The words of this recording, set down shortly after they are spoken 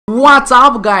What's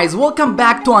up guys, welcome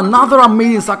back to another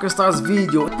amazing Soccer Stars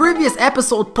video. Previous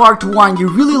episode part 1, you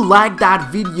really liked that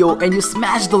video and you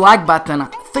smashed the like button.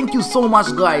 Thank you so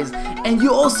much guys, and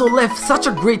you also left such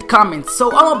a great comment.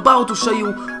 So I'm about to show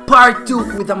you part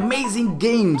 2 with amazing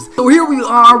games. So here we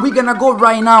are, we're gonna go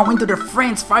right now into the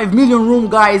France 5 million room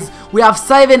guys. We have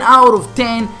 7 out of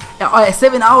 10,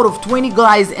 7 out of 20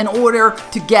 guys in order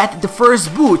to get the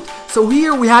first boot. So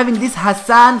here we're having this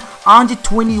Hassan on the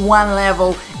 21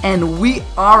 level, and we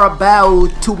are about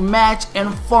to match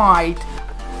and fight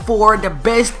for the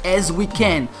best as we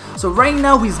can. So right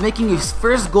now he's making his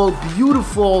first goal,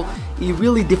 beautiful. He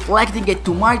really deflecting it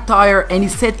to my tire, and he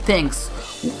said thanks.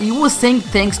 He was saying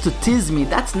thanks to tease me.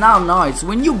 That's now nice.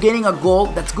 When you're getting a goal,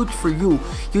 that's good for you.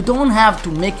 You don't have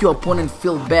to make your opponent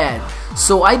feel bad.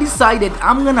 So I decided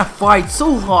I'm gonna fight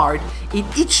so hard in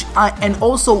each and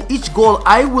also each goal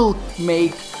I will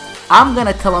make, I'm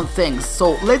gonna tell him thanks.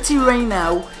 So let's see right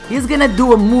now. He's gonna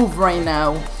do a move right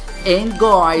now, and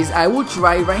guys, I will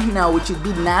try right now, which would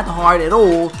be not hard at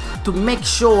all, to make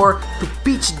sure to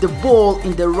pitch the ball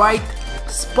in the right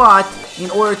spot in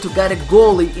order to get a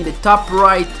goalie in the top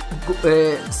right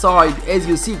side, as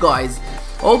you see guys.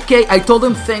 Okay, I told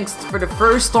him thanks for the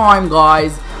first time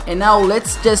guys, and now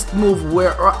let's just move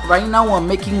where right now I'm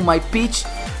making my pitch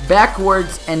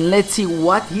backwards, and let's see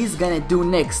what he's gonna do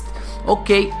next.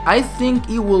 Okay, I think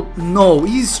he will, no,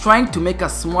 he's trying to make a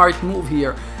smart move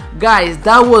here. Guys,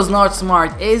 that was not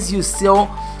smart. As you saw,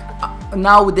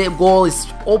 now the goal is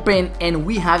open and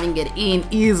we having it in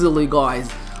easily guys.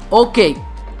 Okay,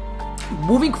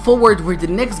 moving forward with the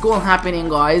next goal happening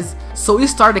guys. So he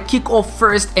started kick off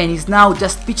first and he's now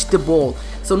just pitched the ball.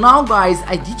 So now guys,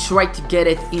 I did try to get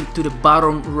it into the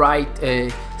bottom right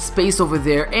space over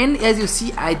there, and as you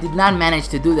see I did not manage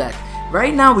to do that.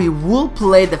 Right now we will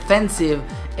play defensive,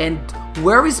 and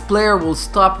where his player will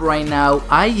stop right now,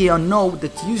 I know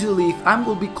that usually if I'm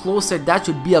going to be closer that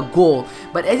should be a goal,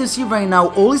 but as you see right now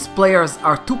all his players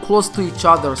are too close to each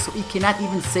other, so he cannot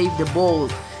even save the ball.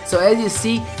 So as you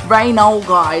see right now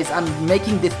guys, I'm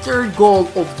making the third goal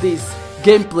of this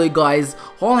gameplay guys.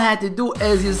 All I had to do,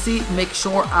 as you see, make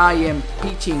sure I am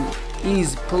pitching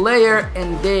his player,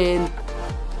 and then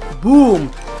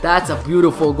boom, that's a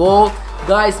beautiful goal.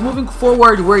 Guys, moving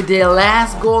forward where the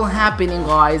last goal happening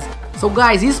guys. So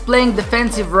guys, he's playing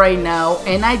defensive right now,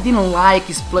 and I didn't like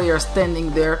his player standing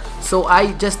there, so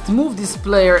I just moved this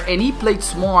player, and he played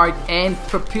smart and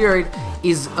prepared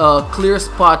his clear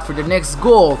spot for the next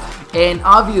goal. And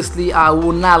obviously I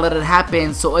will not let it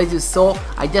happen. So as you saw,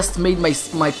 I just made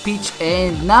my pitch,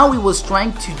 and now he was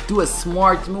trying to do a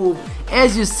smart move.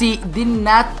 As you see, did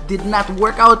not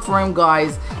work out for him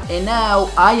guys, and now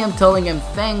I am telling him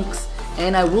thanks.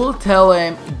 And I will tell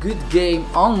him good game,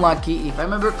 unlucky. If I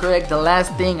remember correct, the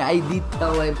last thing I did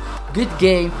tell him good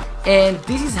game. And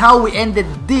this is how we ended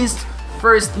this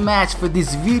first match for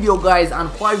this video guys on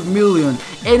 5 million.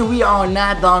 And we are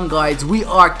not done guys, we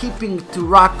are keeping to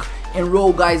rock and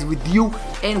roll guys with you,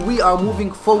 and we are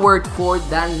moving forward for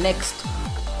the next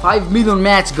 5 million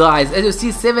match guys. As you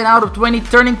see, 7 out of 20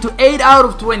 turning to 8 out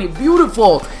of 20.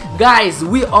 Beautiful guys,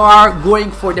 we are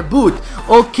going for the boot.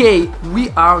 Okay,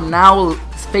 we are now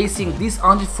facing this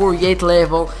 148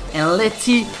 level, and let's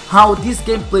see how this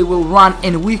gameplay will run,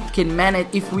 and we can manage,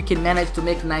 if we can manage to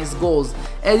make nice goals.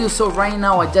 As you saw right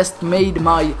now, I just made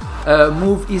my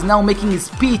move. He's now making his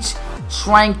pitch,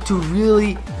 trying to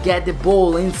really get the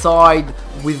ball inside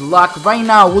with luck. Right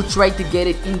now we'll try to get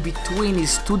it in between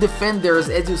his two defenders,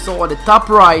 as you saw on the top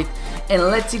right, and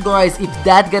let's see guys if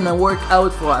that's gonna work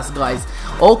out for us guys.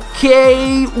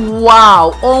 Okay,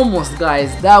 wow, almost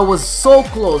guys, that was so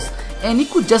close, and he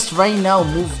could just right now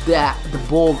move the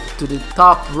ball to the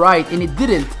top right, and it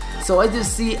didn't. So as you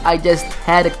see, I just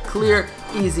had a clear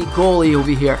easy goalie over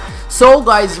here. So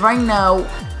guys, right now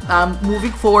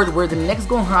moving forward where the next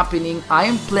goal happening, I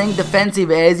am playing defensive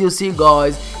as you see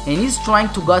guys, and he's trying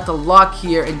to get a lock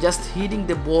here and just hitting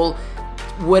the ball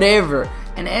whatever.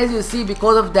 And as you see,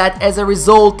 because of that, as a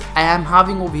result, I am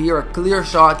having over here a clear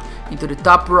shot into the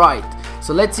top right.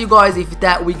 So let's see guys if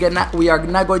that we are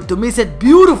not going to miss it.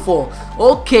 Beautiful.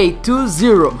 Okay,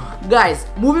 2-0 guys.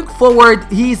 Moving forward,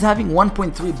 he is having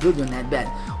 1.3 billion, not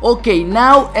bad. Okay,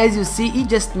 now as you see, he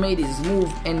just made his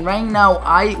move, and right now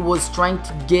I was trying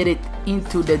to get it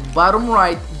into the bottom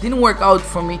right. Didn't work out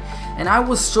for me, and I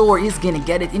was sure he's gonna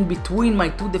get it in between my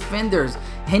two defenders,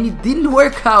 and it didn't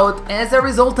work out. As a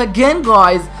result, again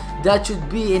guys, that should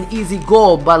be an easy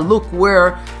goal, but look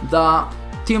where the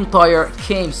team tire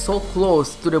came so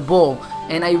close to the ball,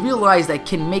 and I realized I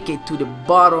can make it to the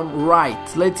bottom right.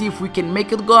 Let's see if we can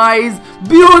make it, guys.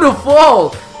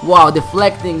 Beautiful! Wow,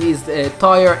 deflecting his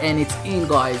tire, and it's in,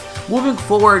 guys. Moving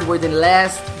forward with the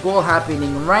last goal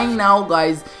happening right now,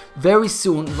 guys. Very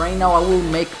soon, right now I will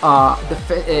make a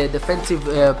defensive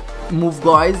move,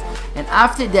 guys, and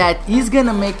after that he's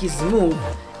gonna make his move.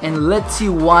 And let's see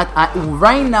what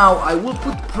right now I will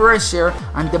put pressure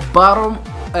on the bottom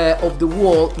of the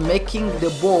wall, making the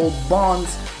ball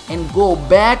bounce and go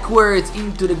backwards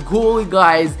into the goalie,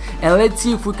 guys. And let's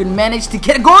see if we can manage to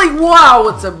get a goalie. Wow,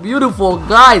 it's a beautiful,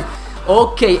 guys.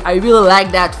 Okay, I really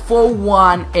like that.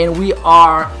 4-1, and we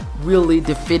are really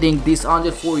defeating this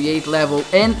 148 level.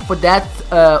 And for that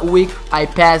week I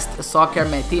passed Soccer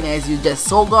Martinez, you just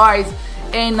saw, guys.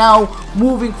 And now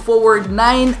moving forward,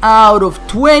 9 out of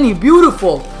 20.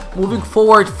 Beautiful. Moving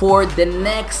forward for the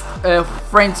next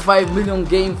Friends 5 million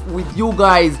game with you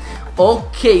guys.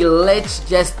 Okay, let's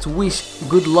just wish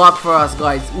good luck for us,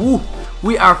 guys. Ooh,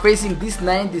 we are facing this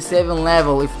 97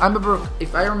 level.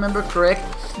 If I remember correct,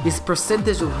 his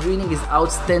percentage of winning is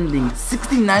outstanding.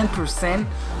 69%,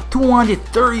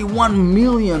 231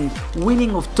 million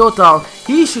winning of total.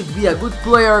 He should be a good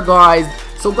player, guys.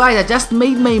 So guys, I just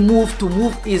made my move to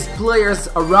move his players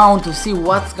around to see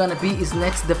what's gonna be his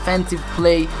next defensive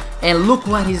play. And look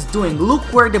what he's doing. Look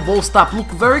where the ball stopped. Look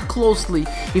very closely.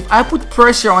 If I put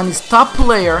pressure on his top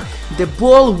player, the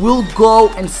ball will go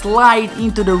and slide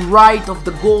into the right of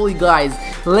the goalie, guys.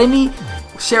 Let me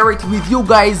share it with you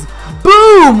guys.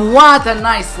 Boom! What a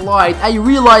nice slide. I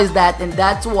realized that, and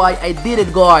that's why I did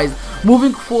it, guys.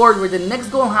 Moving forward with the next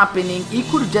goal happening, he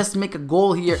could just make a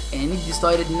goal here, and he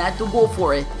decided not to go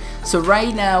for it. So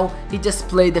right now he just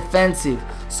played defensive.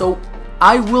 So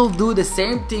I will do the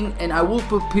same thing, and I will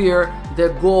prepare the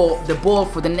ball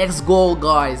for the next goal,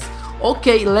 guys.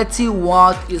 Okay, let's see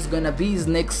what is gonna be his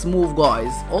next move,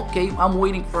 guys. Okay, I'm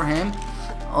waiting for him.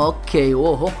 Okay,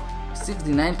 oh,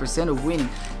 69% of winning.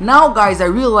 Now, guys, I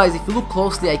realize if you look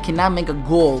closely, I cannot make a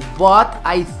goal, but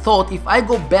I thought if I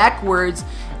go backwards,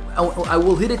 I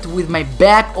will hit it with my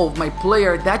back of my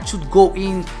player. That should go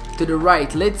in to the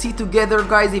right. Let's see together,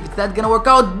 guys, if it's not gonna work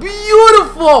out.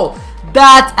 Beautiful!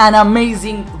 That's an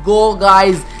amazing goal,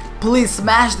 guys. Please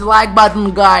smash the like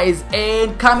button, guys,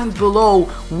 and comment below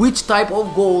which type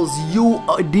of goals you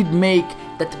did make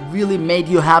that really made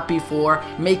you happy for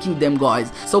making them,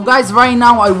 guys. So guys, right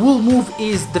now I will move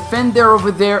his defender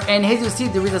over there, and as you see,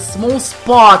 there is a small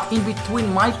spot in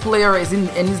between my player and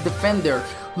his defender.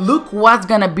 Look what's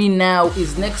gonna be now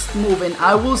his next move, and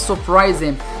I will surprise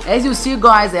him. As you see,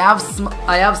 guys,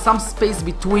 I have some space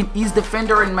between his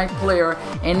defender and my player,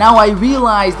 and now I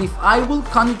realized if I will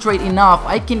concentrate enough,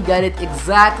 I can get it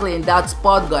exactly in that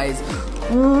spot, guys.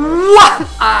 What?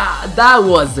 That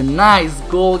was a nice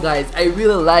goal, guys. I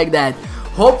really like that.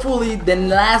 Hopefully the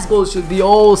last goal should be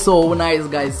also nice,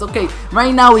 guys. Okay,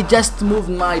 right now he just moved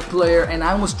my player, and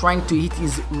I was trying to hit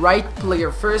his right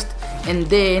player first and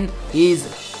then his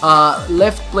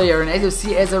left player, and as you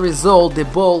see, as a result, the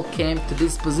ball came to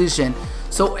this position.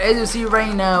 So as you see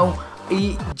right now,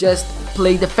 he just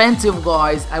played defensive,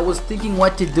 guys. I was thinking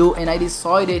what to do, and I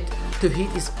decided to hit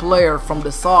his player from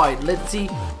the side. Let's see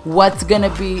what's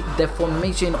gonna be the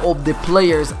formation of the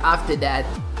players after that.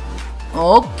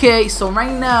 Okay, so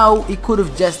right now he could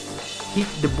have just hit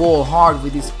the ball hard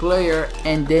with his player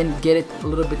and then get it a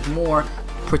little bit more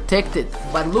protected,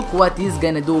 but look what he's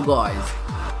gonna do, guys.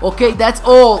 Okay, that's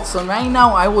all. So right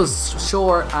now I was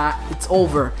sure it's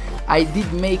over. I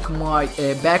did make my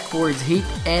backwards hit,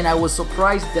 and I was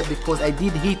surprised that because I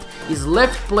did hit his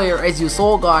left player, as you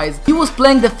saw, guys. He was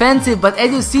playing defensive, but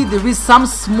as you see, there is some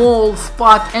small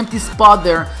spot, empty spot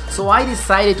there. So I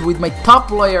decided with my top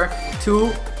player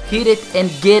to hit it and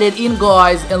get it in,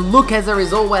 guys. And look, as a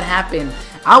result, what happened.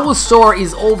 I was sure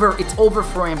it's over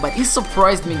for him, but he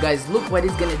surprised me, guys. Look what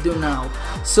he's gonna do now.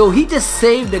 So he just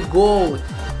saved the goal.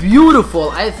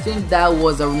 Beautiful. I think that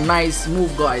was a nice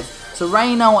move, guys. So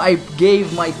right now I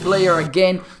gave my player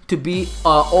again to be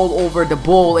all over the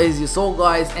ball, as you saw,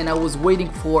 guys, and I was waiting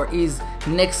for his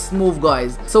next move,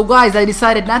 guys. So guys, I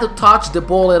decided not to touch the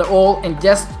ball at all and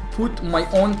just put my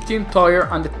own team tire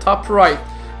on the top right,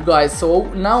 guys. So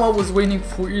now I was waiting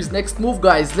for his next move,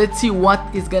 guys. Let's see what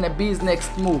is gonna be his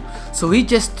next move. So he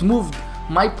just moved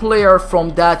my player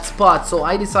from that spot, so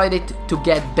I decided to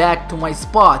get back to my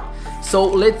spot. So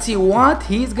let's see what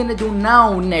he's gonna do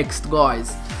now next,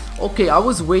 guys. Okay, I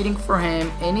was waiting for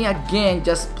him, and he again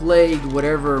just played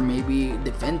whatever, maybe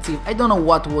defensive. I don't know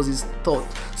what was his thought.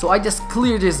 So I just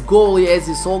cleared his goalie, as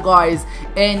you saw, guys.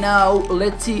 And now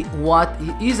let's see what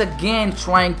he is again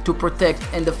trying to protect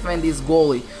and defend his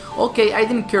goalie. Okay, I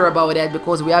didn't care about that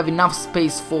because we have enough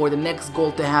space for the next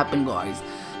goal to happen, guys.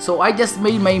 So I just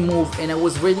made my move, and I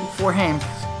was waiting for him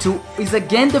to. He's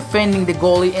again defending the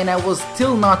goalie, and I was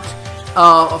still not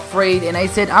afraid, and I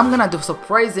said I'm gonna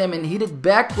surprise him and hit it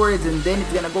backwards, and then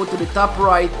it's gonna go to the top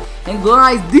right. And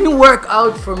guys, didn't work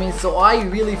out for me, so I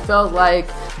really felt like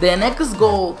the next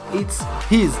goal, it's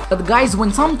his. But guys,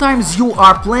 when sometimes you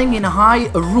are playing in high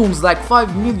rooms like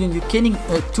 5 million, you're getting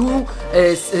too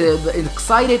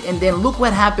excited, and then look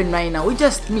what happened right now. We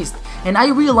just missed. And I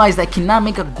realized I cannot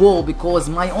make a goal because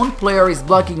my own player is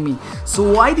blocking me.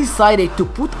 So I decided to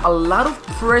put a lot of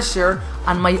pressure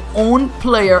on my own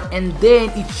player, and then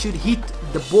it should hit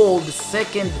the ball, the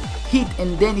second hit,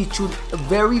 and then it should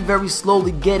very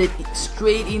slowly get it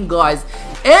straight in, guys.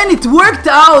 And it worked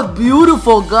out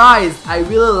beautiful, guys. I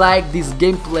really like this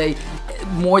gameplay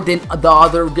more than the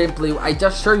other gameplay I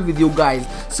just shared with you guys.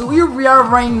 So here we are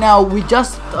right now. We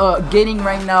just getting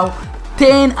right now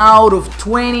 10 out of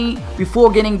 20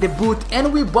 before getting the boot,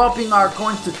 and we're bumping our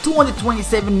coins to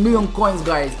 227 million coins,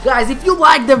 guys. Guys, if you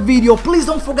like the video, please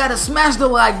don't forget to smash the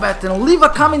like button, leave a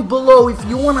comment below if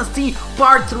you want to see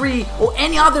part 3 or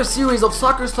any other series of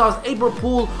Soccer Stars, April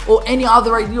Pool, or any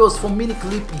other ideas for mini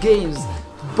clip games.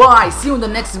 Bye, see you in the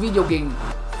next video game.